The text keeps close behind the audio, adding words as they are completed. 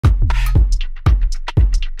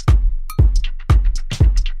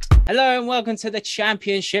Hello and welcome to the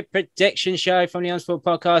Championship Prediction Show from the Unsport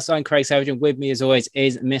Podcast. I'm Craig Savage, and with me, as always,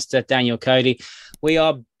 is Mr. Daniel Cody. We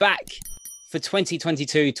are back for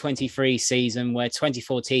 2022-23 season, where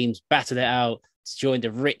 24 teams battled it out to join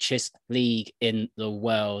the richest league in the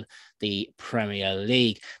world, the Premier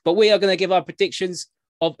League. But we are going to give our predictions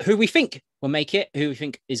of who we think will make it, who we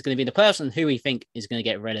think is going to be the playoffs, and who we think is going to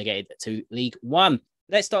get relegated to League One.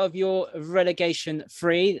 Let's start with your relegation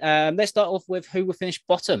free. Let's start off with who will finish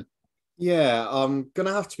bottom. Yeah, I'm going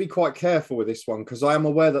to have to be quite careful with this one because I am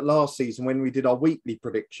aware that last season when we did our weekly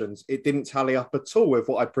predictions, it didn't tally up at all with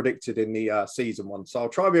what I predicted in the season one. So I'll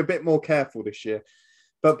try to be a bit more careful this year.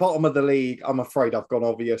 But bottom of the league, I'm afraid I've gone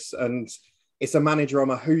obvious. And it's a manager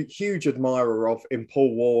I'm a huge admirer of in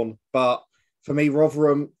Paul Warne. But for me,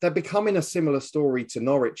 Rotherham, they're becoming a similar story to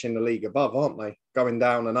Norwich in the league above, aren't they? Going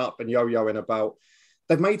down and up and yo-yoing about.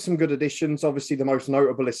 They've made some good additions. Obviously, the most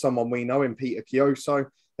notable is someone we know in Peter Kioso.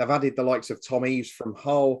 They've added the likes of Tom Eaves from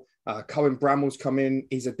Hull. Cohen Bramwell's come in.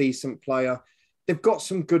 He's a decent player. They've got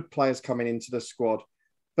some good players coming into the squad.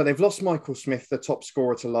 But they've lost Michael Smith, the top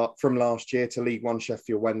scorer from last year, to League One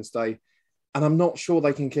Sheffield Wednesday. And I'm not sure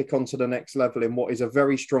they can kick on to the next level in what is a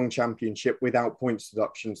very strong championship without points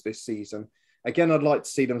deductions this season. Again, I'd like to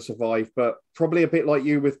see them survive, but probably a bit like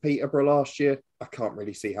you with Peterborough last year, I can't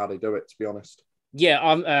really see how they do it, to be honest. Yeah,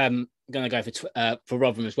 I'm going to go for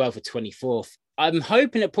Rotherham as well for 24th. I'm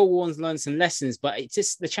hoping that Paul Warne's learned some lessons, but it's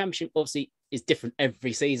just the championship obviously is different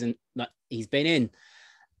every season that he's been in.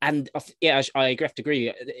 And I have to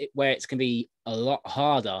agree where it's going to be a lot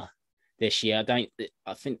harder this year. I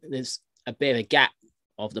think there's a bit of a gap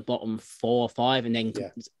of the bottom 4 or 5 and then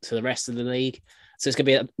to the rest of the league. So it's going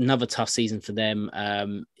to be another tough season for them.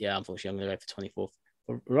 Unfortunately, I'm going to go for 24th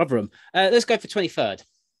for Rotherham. Let's go for 23rd.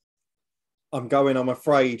 I'm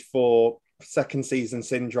afraid, for second season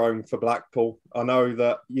syndrome for Blackpool. I know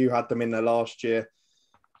that you had them in there last year.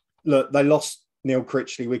 Look, they lost Neil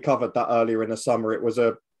Critchley. We covered that earlier in the summer. It was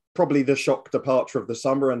probably the shock departure of the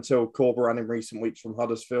summer until Corberan in recent weeks from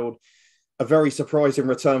Huddersfield. A very surprising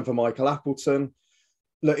return for Michael Appleton.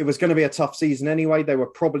 Look, it was going to be a tough season anyway. They were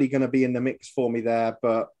probably going to be in the mix for me there,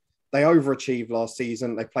 but they overachieved last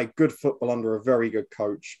season. They played good football under a very good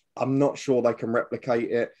coach. I'm not sure they can replicate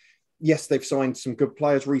it. Yes, they've signed some good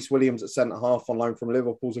players. Reece Williams at centre-half on loan from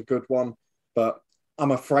Liverpool's a good one. But I'm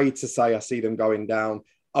afraid to say I see them going down.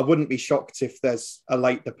 I wouldn't be shocked if there's a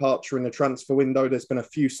late departure in the transfer window. There's been a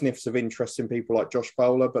few sniffs of interest in people like Josh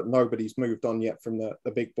Bowler, but nobody's moved on yet from the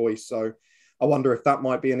big boys. So I wonder if that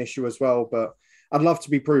might be an issue as well. But I'd love to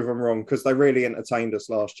be proven wrong because they really entertained us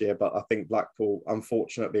last year. But I think Blackpool,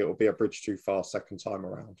 unfortunately, it will be a bridge too far second time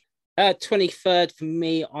around. 23rd for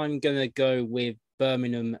me, I'm going to go with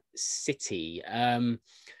Birmingham City.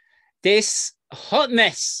 This hot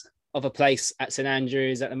mess of a place at St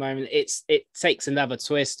Andrews at the moment, it takes another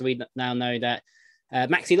twist. We now know that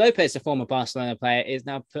Maxi Lopez, the former Barcelona player, is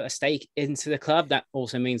now put a stake into the club. That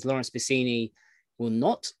also means Lawrence Bassini will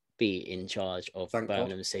not be in charge of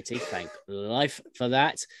Birmingham City. Thank life for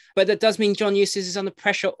that. But that does mean John Eustace is under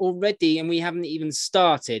pressure already, and we haven't even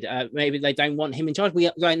started. Maybe they don't want him in charge.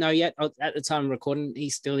 We don't know yet. At the time of recording,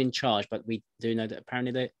 he's still in charge, but we do know that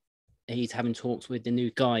apparently he's having talks with the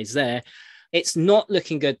new guys there. It's not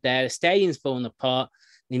looking good there. The stadium's falling apart.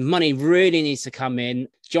 The money really needs to come in.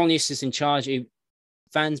 John Eustace in charge.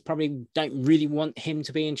 Fans probably don't really want him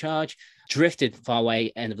to be in charge. Drifted far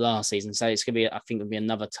away end of last season. So it's going to be, I think it'll be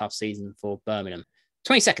another tough season for Birmingham.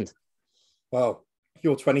 22nd. Well,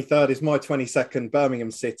 your 23rd is my 22nd,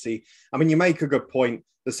 Birmingham City. I mean, you make a good point.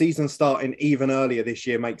 The season starting even earlier this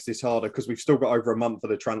year makes this harder because we've still got over a month of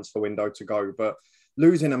the transfer window to go. But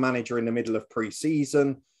losing a manager in the middle of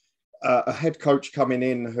pre-season, a head coach coming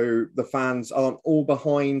in who the fans aren't all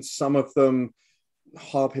behind, some of them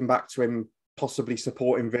harping back to him possibly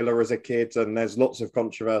supporting Villa as a kid, and there's lots of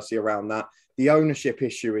controversy around that. The ownership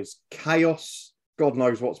issue is chaos. God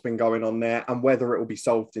knows what's been going on there and whether it will be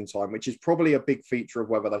solved in time, which is probably a big feature of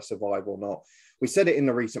whether they survive or not. We said it in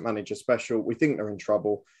the recent manager special. We think they're in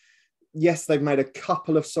trouble. Yes, they've made a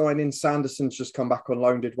couple of signings. Sanderson's just come back on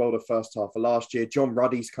loan, did well the first half of last year. John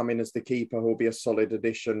Ruddy's come in as the keeper, who'll be a solid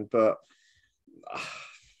addition, but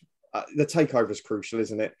the takeover is crucial,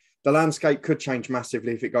 isn't it? The landscape could change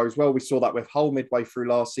massively if it goes well. We saw that with Hull midway through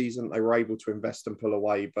last season. They were able to invest and pull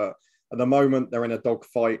away. But at the moment, they're in a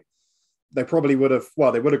dogfight. They probably would have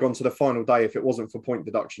gone to the final day if it wasn't for point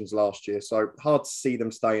deductions last year. So hard to see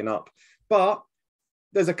them staying up. But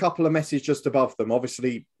there's a couple of messes just above them.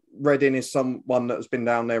 Obviously, Reading is someone that has been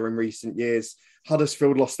down there in recent years.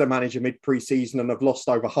 Huddersfield lost their manager mid-pre-season and have lost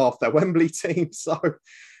over half their Wembley team. So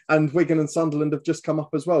and Wigan and Sunderland have just come up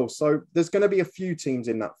as well. So there's going to be a few teams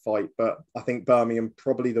in that fight, but I think Birmingham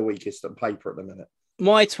probably the weakest on paper at the minute.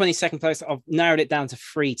 My 22nd place, I've narrowed it down to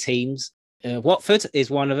 3 teams. Watford is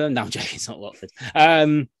one of them. No, I'm joking, it's not Watford.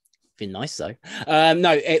 Been nice though.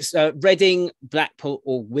 No, it's Reading, Blackpool,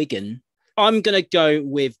 or Wigan. I'm going to go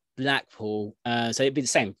with Blackpool. So it'd be the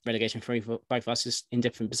same relegation free for both of us, just in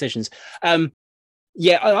different positions.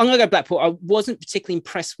 Yeah, I'm going to go Blackpool. I wasn't particularly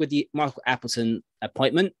impressed with the Michael Appleton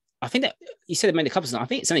appointment. I think that you said it made a couple of. I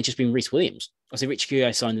think it's only just been Reece Williams. Obviously, Rich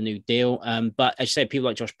Keogh signed a new deal. But as you say, people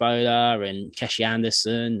like Josh Bowler and Keshi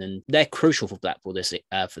Anderson, and they're crucial for Blackpool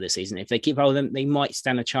for this season. If they keep hold of them, they might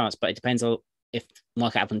stand a chance. But it depends on if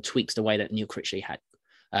Michael Appleton tweaks the way that Neil Critchley had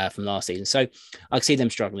from last season. So I can see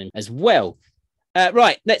them struggling as well.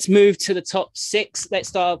 Right, let's move to the top 6. Let's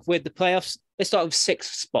start with the playoffs. Let's start with 6th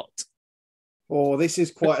spot. Oh, this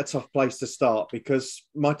is quite a tough place to start because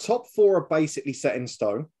my top 4 are basically set in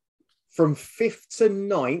stone. From 5th to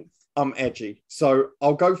 9th, I'm edgy. So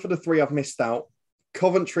I'll go for the 3 I've missed out.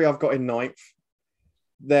 Coventry, I've got in 9th.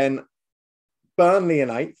 Then Burnley in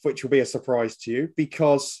 8th, which will be a surprise to you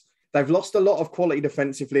because they've lost a lot of quality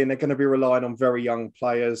defensively and they're going to be relying on very young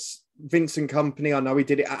players. Vincent Kompany, I know he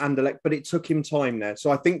did it at Anderlecht, but it took him time there.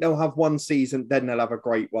 So I think they'll have one season, then they'll have a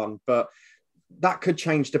great one. But that could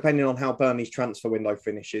change depending on how Burnley's transfer window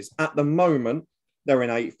finishes. At the moment, they're in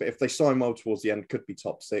 8th, but if they sign well towards the end, could be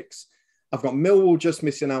top 6. I've got Millwall just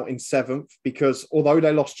missing out in 7th because although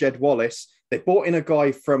they lost Jed Wallace, they brought in a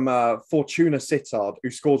guy from Fortuna Sittard who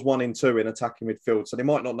scores 1 in 2 in attacking midfield, so they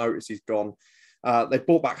might not notice he's gone. They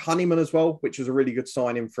brought back Honeyman as well, which was a really good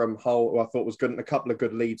signing from Hull, who I thought was good, and a couple of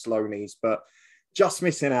good Leeds loanies, but just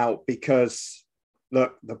missing out because,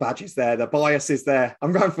 look, the badge is there, the bias is there.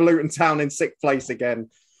 I'm going for Luton Town in 6th place again.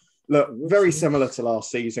 Look, very similar to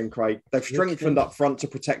last season, Craig. They've strengthened up front to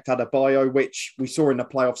protect Adebayo, which we saw in the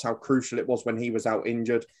playoffs how crucial it was when he was out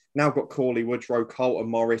injured. Now got Corley Woodrow, Carlton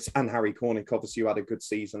Morris, and Harry Cornick, obviously, who had a good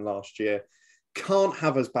season last year. Can't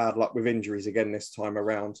have as bad luck with injuries again this time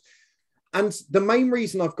around. And the main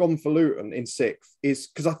reason I've gone for Luton in 6th is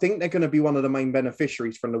because I think they're going to be one of the main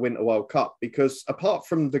beneficiaries from the Winter World Cup, because apart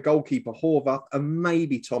from the goalkeeper Horvath and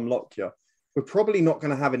maybe Tom Lockyer, we're probably not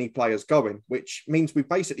going to have any players going, which means we've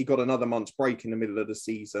basically got another month's break in the middle of the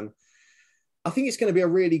season. I think it's going to be a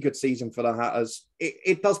really good season for the Hatters.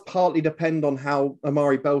 It does partly depend on how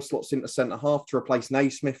Amari Bell slots into centre-half to replace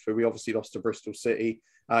Naismith, who we obviously lost to Bristol City.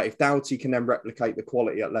 If Doughty can then replicate the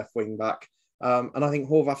quality at left wing-back. And I think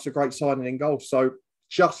Horvath's a great signing in goal. So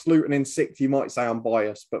just Luton in 6th, you might say I'm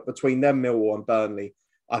biased, but between them, Millwall and Burnley,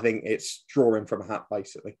 I think it's drawing from a hat,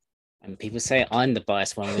 basically. And people say I'm the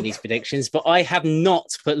biased one with these predictions, but I have not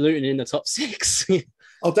put Luton in the top 6.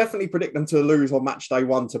 I'll definitely predict them to lose on match day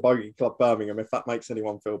 1 to Bogey Club Birmingham, if that makes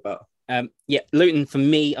anyone feel better. Yeah, Luton, for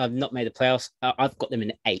me, I've not made the playoffs. I've got them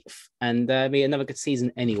in 8th, and be another good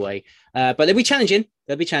season anyway. But they'll be challenging.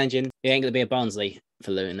 It ain't going to be a Barnsley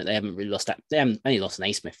for Luton. They haven't really lost that. They haven't only lost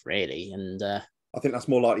Naismith, really. And I think that's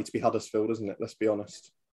more likely to be Huddersfield, isn't it? Let's be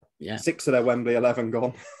honest. Yeah. 6 of their Wembley 11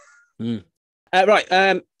 gone.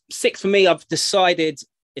 Right. 6 for me, I've decided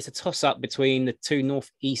it's a toss-up between the 2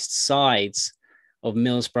 northeast sides of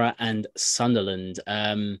Middlesbrough and Sunderland.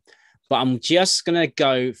 But I'm just going to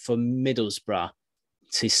go for Middlesbrough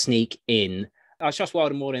to sneak in. I trust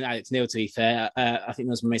Wilder more than Alex Neil, to be fair. I think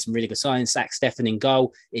Middlesbrough made some really good signings. Zach Steffen in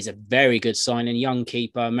goal is a very good signing. Young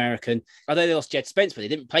keeper, American. Although they lost Jed Spence, but they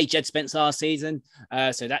didn't play Jed Spence last season.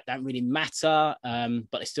 So that don't really matter.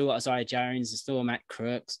 But they still got Isaiah Jones. They still got Matt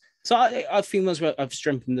Crooks. So I think Middlesbrough have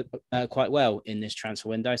strengthened quite well in this transfer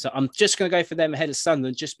window. So I'm just going to go for them ahead of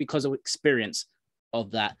Sunderland just because of experience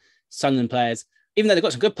of that. Sunderland players, even though they've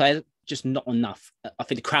got some good players, just not enough. I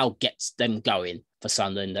think the crowd gets them going for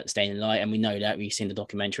Sunderland at Staying in Light, and we know that. We've seen the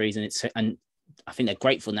documentaries, and I think they're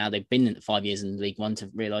grateful now. They've been in 5 years in League One to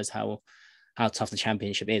realise how tough the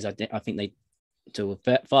Championship is. I think they were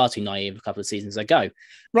far too naive a couple of seasons ago.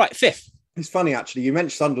 Right, 5th. It's funny, actually. You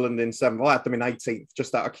mentioned Sunderland in 7th. I had them in 18th,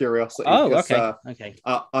 just out of curiosity. Oh, because, okay.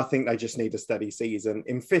 I think they just need a steady season.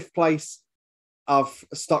 In 5th place, I've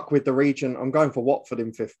stuck with the region. I'm going for Watford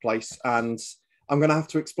in 5th place, and I'm going to have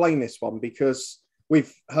to explain this one because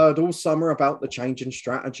we've heard all summer about the change in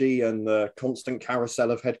strategy and the constant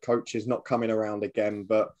carousel of head coaches not coming around again.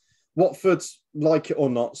 But Watford, like it or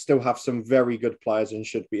not, still have some very good players and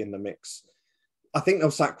should be in the mix. I think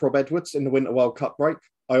they'll sack Rob Edwards in the Winter World Cup break.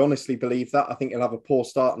 I honestly believe that. I think he'll have a poor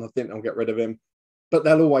start and I think they'll get rid of him. But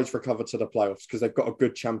they'll always recover to the playoffs because they've got a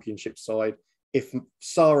good Championship side. If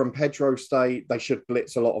Sarr and Pedro stay, they should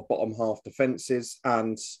blitz a lot of bottom half defences.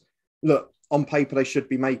 And look, on paper, they should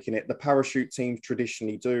be making it. The parachute teams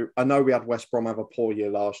traditionally do. I know we had West Brom have a poor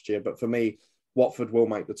year last year, but for me, Watford will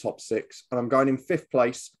make the top 6. And I'm going in 5th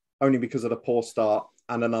place only because of the poor start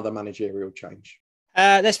and another managerial change.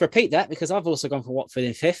 Let's repeat that because I've also gone for Watford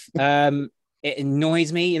in 5th. It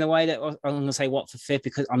annoys me in a way that I'm going to say Watford 5th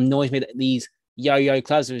because it annoys me that these yo-yo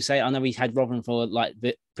clubs, as we say, I know we've had Rotherham for like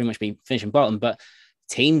pretty much be finishing bottom, but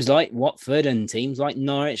teams like Watford and teams like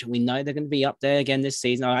Norwich, we know they're going to be up there again this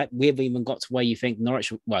season. All right, we've even got to where you think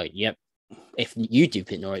Norwich, well, yep. If you do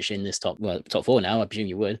pick Norwich in this top 4 now, I presume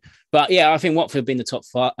you would. But yeah, I think Watford have been the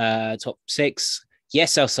top 6.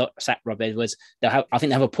 Yes, they'll sack Rob Edwards. I think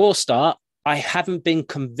they have a poor start. I haven't been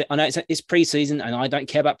convinced. I know it's pre-season and I don't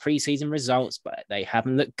care about pre-season results, but they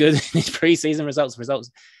haven't looked good in these pre-season results. Results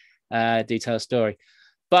do tell a story.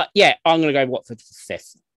 But yeah, I'm going to go Watford for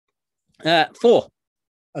 5th. 4.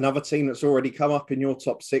 Another team that's already come up in your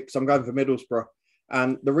top 6, I'm going for Middlesbrough.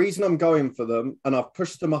 And the reason I'm going for them, and I've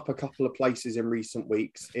pushed them up a couple of places in recent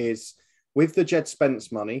weeks, is with the Jed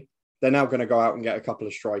Spence money, they're now going to go out and get a couple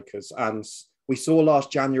of strikers. And we saw last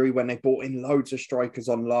January when they brought in loads of strikers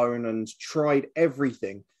on loan and tried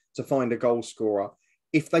everything to find a goal scorer.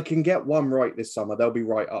 If they can get one right this summer, they'll be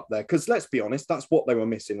right up there. Because let's be honest, that's what they were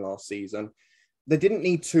missing last season. They didn't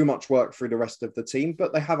need too much work through the rest of the team,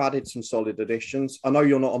 but they have added some solid additions. I know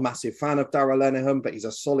you're not a massive fan of Darragh Lenihan, but he's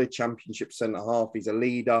a solid championship centre-half. He's a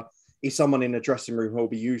leader. He's someone in the dressing room who will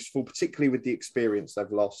be useful, particularly with the experience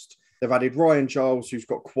they've lost. They've added Ryan Giles, who's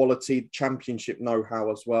got quality championship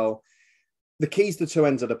know-how as well. The key's the 2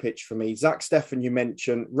 ends of the pitch for me. Zach Steffen, you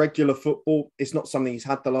mentioned, regular football. It's not something he's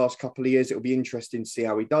had the last couple of years. It'll be interesting to see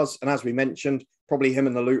how he does. And as we mentioned, probably him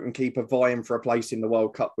and the Luton keeper vying for a place in the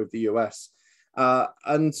World Cup with the US.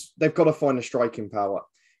 And they've got to find a striking power.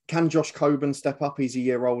 Can Josh Coburn step up? He's a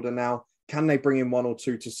year older now. Can they bring in 1 or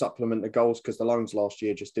 2 to supplement the goals? Because the loans last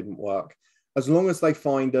year just didn't work. As long as they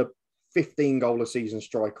find a 15-goal a season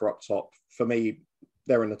striker up top, for me,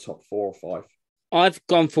 they're in the top 4 or 5. I've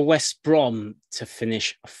gone for West Brom to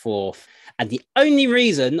finish 4th. And the only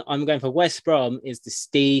reason I'm going for West Brom is the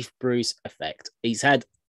Steve Bruce effect. He's had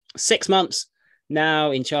 6 months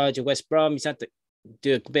now in charge of West Brom. He's had to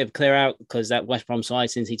do a bit of clear out because that West Brom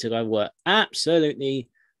side since he took over were absolutely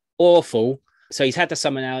awful. So he's had the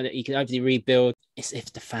summer now that he can hopefully rebuild. It's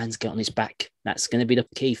if the fans get on his back. That's going to be the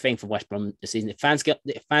key thing for West Brom this season. If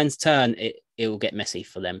fans turn, it will get messy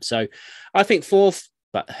for them. So I think 4th,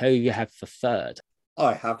 but who you have for 3rd?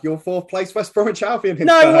 I have your 4th place West Bromwich Albion.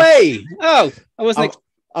 No way! Oh, I wasn't.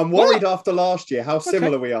 I'm worried after last year how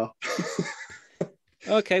similar we are.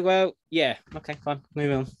 Okay, well, yeah. Okay, fine.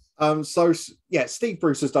 Move on. Steve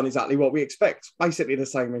Bruce has done exactly what we expect. Basically the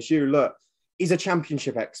same as you. Look, he's a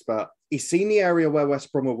championship expert. He's seen the area where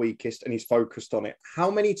West Brom were weakest and he's focused on it.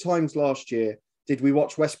 How many times last year did we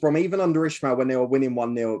watch West Brom, even under Ishmael, when they were winning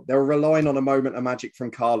 1-0? They were relying on a moment of magic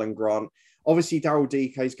from Carl Grant. Obviously, Daryl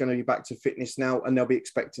DK is going to be back to fitness now and they'll be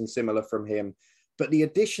expecting similar from him. But the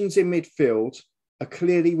additions in midfield are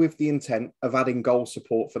clearly with the intent of adding goal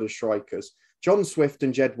support for the strikers. John Swift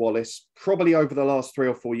and Jed Wallace, probably over the last 3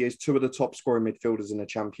 or 4 years, 2 of the top scoring midfielders in the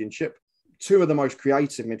Championship, 2 of the most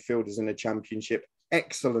creative midfielders in the Championship,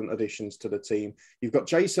 excellent additions to the team. You've got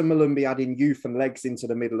Jason Malumbi adding youth and legs into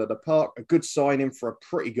the middle of the park, a good signing for a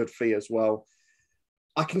pretty good fee as well.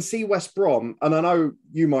 I can see West Brom, and I know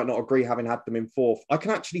you might not agree having had them in 4th. I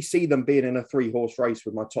can actually see them being in a 3-horse race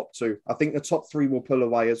with my top 2. I think the top 3 will pull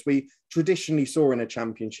away, as we traditionally saw in a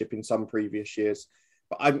Championship in some previous years.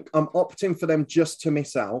 But I'm opting for them just to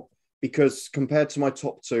miss out because compared to my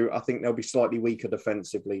top 2, I think they'll be slightly weaker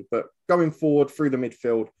defensively. But going forward through the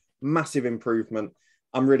midfield, massive improvement.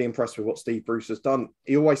 I'm really impressed with what Steve Bruce has done.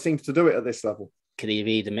 He always seems to do it at this level. Could he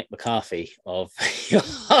be the Mick McCarthy of your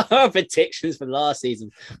predictions from last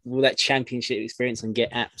season with all that Championship experience and get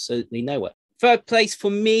absolutely nowhere? 3rd place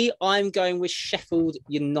for me, I'm going with Sheffield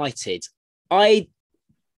United. I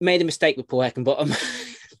made a mistake with Paul Heckingbottom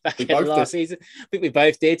back in the last season. I think we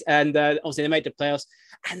both did. And obviously they made the playoffs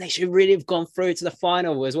and they should really have gone through to the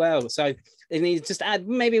final as well. So they need to just add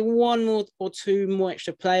maybe 1 or 2 more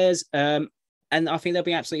extra players. And I think they'll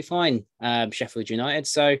be absolutely fine, Sheffield United.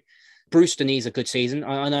 So Brewster needs a good season.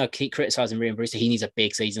 I know I keep criticising Ryan Brewster. He needs a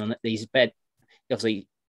big season on these bed. Obviously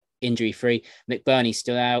injury-free. McBurney's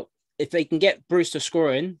still out. If they can get Brewster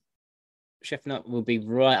scoring, Sheffield United will be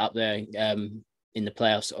right up there in the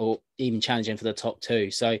playoffs or even challenging for the top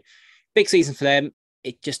 2. So big season for them.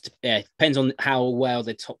 It just depends on how well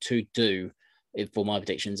the top 2 do for my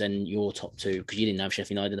predictions and your top 2, because you didn't have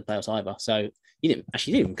Sheffield United in the playoffs either. So you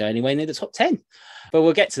didn't go anywhere near the top 10. But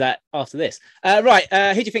we'll get to that after this. Right.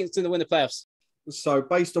 Who do you think is going to win the playoffs? So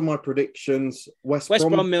based on my predictions, West Brom,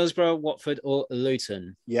 Middlesbrough, Watford, or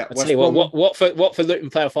Luton. Yeah, I tell you what, Watford Luton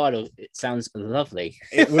play a final. It sounds lovely.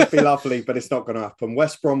 It would be lovely, but it's not going to happen.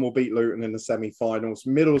 West Brom will beat Luton in the semi-finals.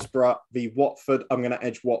 Middlesbrough v Watford. I'm going to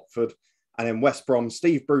edge Watford, and then West Brom.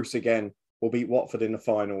 Steve Bruce again will beat Watford in the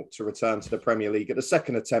final to return to the Premier League at the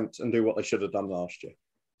second attempt and do what they should have done last year.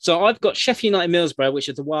 So I've got Sheffield United Middlesbrough, which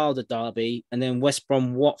is the Wilder derby, and then West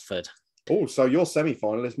Brom Watford. Oh, so your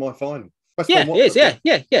semi-final is my final. West Yeah, Brom, it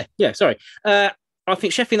is. Yeah. Sorry. I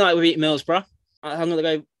think Sheffield United will beat Middlesbrough. I'm going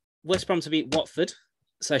to go West Brom to beat Watford.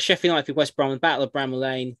 So Sheffield United beat West Brom, Battle of Bramall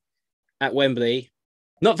Lane at Wembley.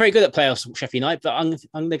 Not very good at playoffs, Sheffield United, but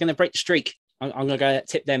they're going to break the streak. I'm going to go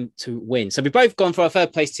tip them to win. So we've both gone for our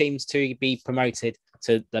third place teams to be promoted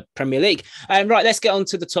to the Premier League. Right, let's get on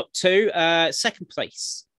to the top two. Second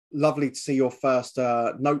place. Lovely to see your first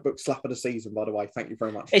notebook slap of the season, by the way. Thank you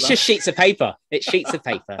very much. It's just sheets of paper. It's sheets of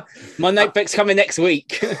paper. My notebook's coming next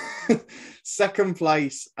week. Second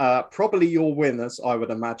place, probably your winners, I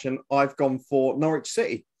would imagine. I've gone for Norwich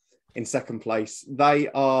City in second place. They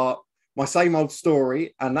are my same old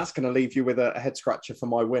story, and that's going to leave you with a head scratcher for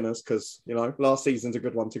my winners because, you know, last season's a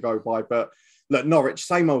good one to go by. But look, Norwich,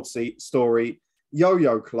 same old story,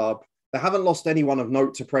 yo-yo club. They haven't lost anyone of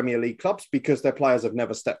note to Premier League clubs because their players have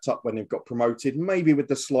never stepped up when they've got promoted, maybe with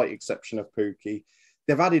the slight exception of Pukki.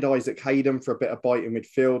 They've added Isaac Hayden for a bit of bite in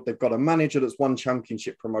midfield. They've got a manager that's won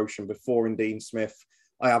championship promotion before in Dean Smith.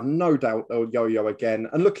 I have no doubt they'll yo-yo again.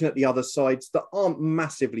 And looking at the other sides that aren't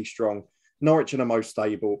massively strong, Norwich are the most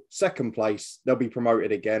stable. Second place, they'll be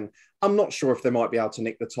promoted again. I'm not sure if they might be able to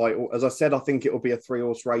nick the title. As I said, I think it will be a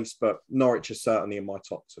 3-horse race, but Norwich is certainly in my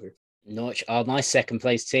top two. Norwich are my second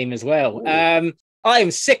place team as well. I am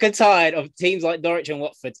sick and tired of teams like Norwich and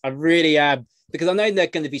Watford. I really am, because I know they're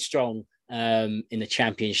going to be strong in the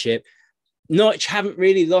Championship. Norwich haven't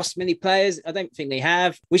really lost many players. I don't think they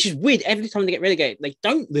have, which is weird. Every time they get relegated, they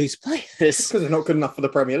don't lose players. Because they're not good enough for the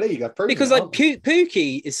Premier League. Because like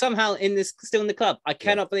Pukki is somehow still in the club. I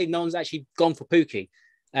cannot believe no one's actually gone for Pukki.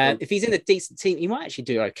 If he's in a decent team, he might actually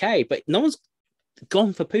do okay, but no one's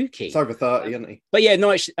gone for Pukki. It's over 30, isn't he? But yeah,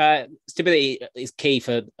 Norwich stability is key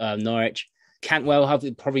for Norwich. Cantwell have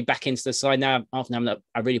probably back into the side now after having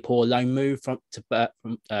a really poor loan move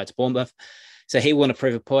to Bournemouth. So he want to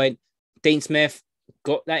prove a point. Dean Smith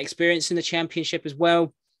got that experience in the Championship as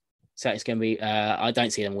well. So it's going to be, I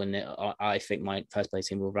don't see them winning it. I think my first place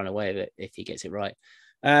team will run away with it if he gets it right.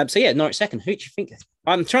 So yeah, Norwich second. Who do you think?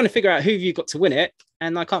 I'm trying to figure out who you got to win it,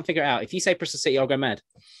 and I can't figure it out. If you say Bristol City, I'll go mad.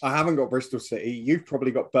 I haven't got Bristol City. You've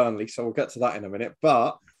probably got Burnley, so we'll get to that in a minute.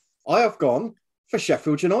 But I have gone for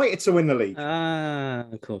Sheffield United to win the league.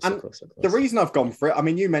 Of course. The reason I've gone for it, I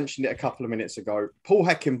mean, you mentioned it a couple of minutes ago. Paul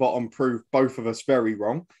Heckingbottom proved both of us very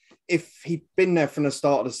wrong. If he'd been there from the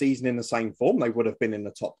start of the season in the same form, they would have been in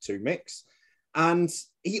the top two mix. And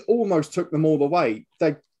he almost took them all the way.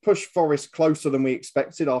 They pushed Forest closer than we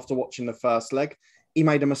expected after watching the first leg. He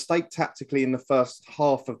made a mistake tactically in the first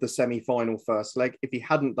half of the semi-final first leg. If he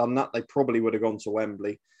hadn't done that, they probably would have gone to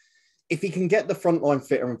Wembley. If he can get the front line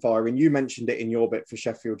fitter and firing, you mentioned it in your bit for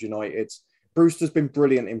Sheffield United, Brewster's been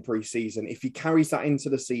brilliant in pre-season. If he carries that into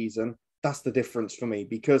the season, that's the difference for me,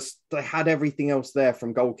 because they had everything else there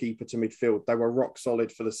from goalkeeper to midfield. They were rock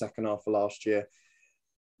solid for the second half of last year.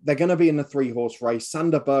 They're going to be in the 3-horse race.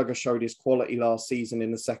 Sander Berger showed his quality last season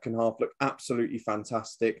in the second half, looked absolutely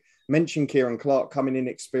fantastic. Mentioned Kieran Clark coming in,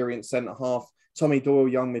 experienced centre-half. Tommy Doyle,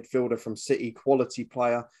 young midfielder from City, quality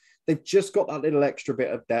player. They've just got that little extra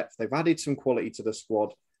bit of depth. They've added some quality to the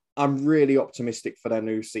squad. I'm really optimistic for their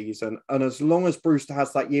new season. And as long as Brewster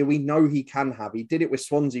has that year, we know he can have. He did it with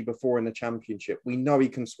Swansea before in the Championship. We know he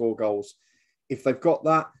can score goals. If they've got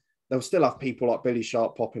that, they'll still have people like Billy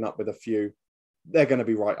Sharp popping up with a few. They're going to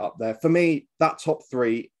be right up there. For me, that top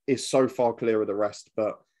three is so far clear of the rest,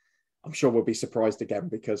 but I'm sure we'll be surprised again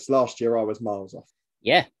because last year I was miles off.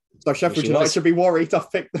 Yeah. So Sheffield United should be worried.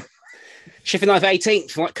 I've picked them. Sheffield United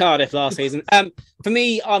 18th, like Cardiff last season. For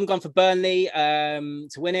me, I'm gone for Burnley to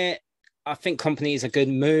win it. I think Company is a good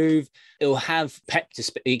move. It'll have Pep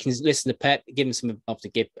you can listen to Pep, give him some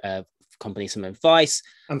Company some advice.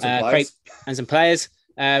 And some players. Some players.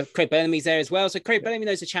 Craig Bellamy's there as well. So Craig Bellamy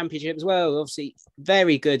knows the Championship as well. Obviously,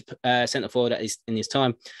 very good centre forward in his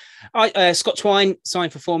time. Scott Twine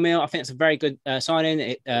signed for $4 million. I think it's a very good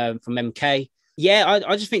signing from MK. Yeah,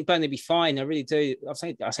 I just think Burnley will be fine. I really do. I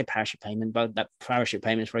say parachute payment, but that parachute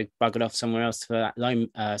payment is probably buggered off somewhere else for that loan,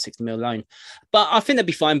 $60 million loan. But I think they'll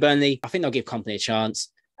be fine, Burnley. I think they'll give Company a chance,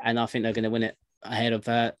 and I think they're going to win it. ahead of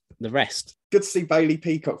the rest. Good to see Bailey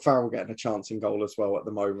Peacock-Farrell getting a chance in goal as well at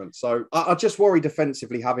the moment. So I just worry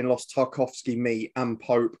defensively, having lost Tarkowski, me and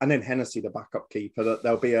Pope, and then Hennessy, the backup keeper, that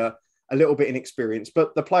there'll be a little bit inexperienced.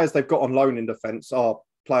 But the players they've got on loan in defence are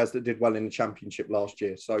players that did well in the Championship last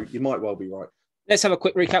year. So you might well be right. Let's have a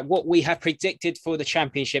quick recap what we have predicted for the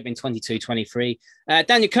Championship in 22-23.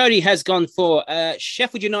 Daniel Cody has gone for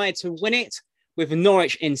Sheffield United to win it, with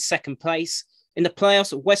Norwich in second place. In the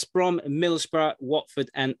playoffs, West Brom, Middlesbrough, Watford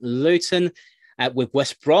and Luton, with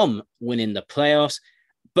West Brom winning the playoffs.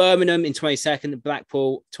 Birmingham in 22nd,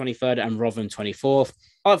 Blackpool 23rd and Rotherham 24th.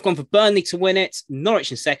 I've gone for Burnley to win it,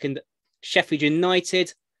 Norwich in second, Sheffield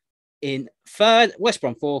United in third, West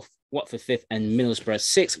Brom fourth, Watford fifth and Middlesbrough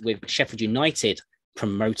sixth, with Sheffield United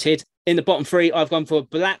promoted. In the bottom three, I've gone for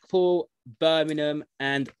Blackpool, Birmingham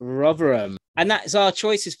and Rotherham. And that's our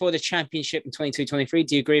choices for the Championship in 22-23.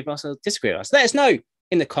 Do you agree with us or disagree with us? Let us know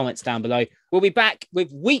in the comments down below. We'll be back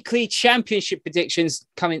with weekly Championship predictions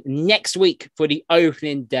coming next week for the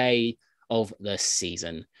opening day of the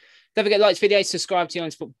season. Don't forget to like this video, subscribe to the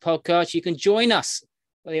Honest Football Podcast. You can join us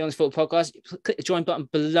on the Honest Football Podcast. Click the join button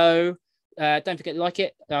below. Don't forget to like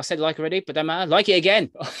it. I said like already, but don't matter. Like it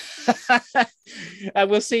again. And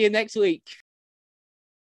we'll see you next week.